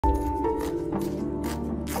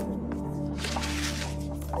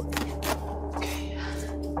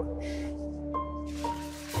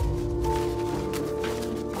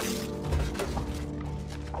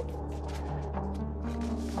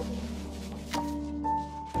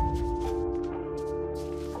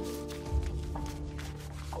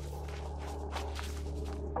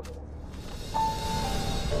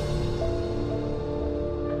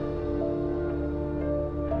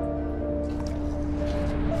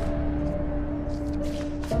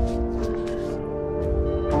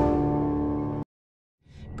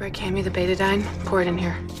Britt, hand me the betadine. Pour it in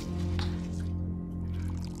here.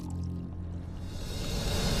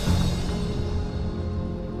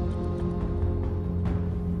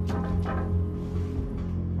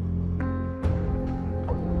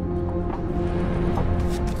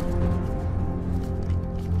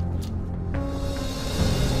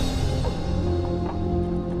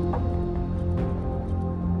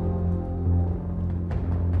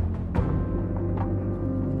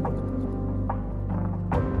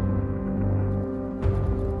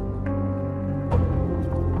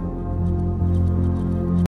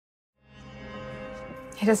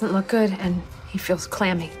 He doesn't look good, and he feels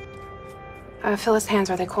clammy. Feel his hands.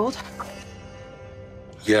 Are they cold?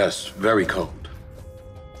 Yes, very cold.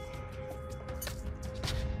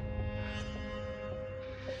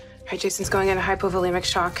 All right, Jason's going into hypovolemic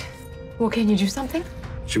shock. Well, can you do something?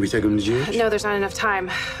 Should we take him to GH? No, there's not enough time.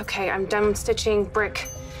 Okay, I'm done stitching Brick.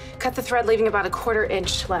 Cut the thread, leaving about a 1/4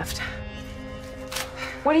 inch left.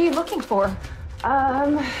 What are you looking for?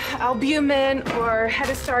 Albumin or head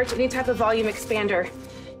of starch, any type of volume expander.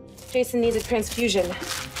 Jason needs a transfusion.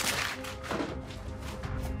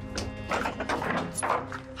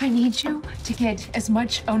 I need you to get as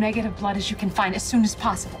much O-negative blood as you can find as soon as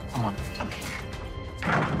possible. Come on.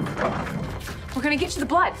 We're gonna get you the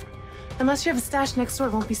blood. Unless you have a stash next door,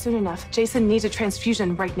 it won't be soon enough. Jason needs a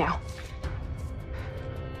transfusion right now.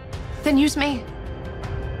 Then use me.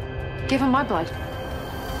 Give him my blood.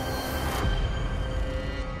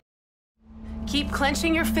 Keep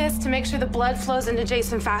clenching your fist to make sure the blood flows into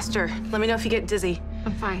Jason faster. Let me know if you get dizzy.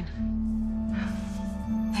 I'm fine.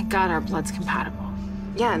 Thank God our blood's compatible.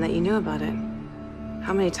 Yeah, and that you knew about it.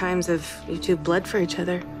 How many times have you two bled for each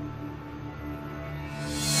other?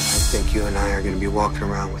 I think you and I are going to be walking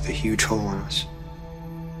around with a huge hole in us.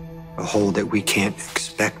 A hole that we can't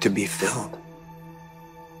expect to be filled.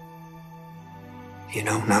 You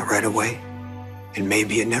know, not right away. And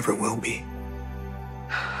maybe it never will be.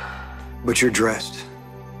 But you're dressed,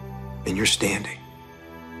 and you're standing,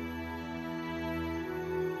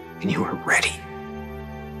 and you are ready.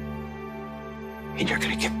 And you're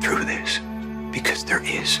gonna get through this, because there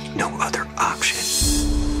is no other option.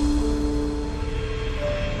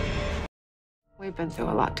 We've been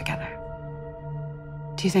through a lot together.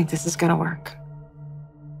 Do you think this is gonna work?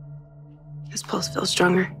 His pulse feels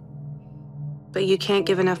stronger. But you can't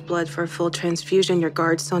give enough blood for a full transfusion. Your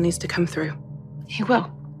guard still needs to come through. He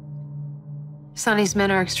will. Sonny's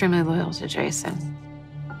men are extremely loyal to Jason.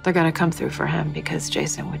 They're gonna come through for him because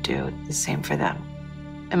Jason would do the same for them.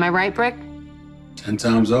 Am I right, Brick? 10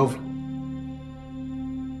 times over.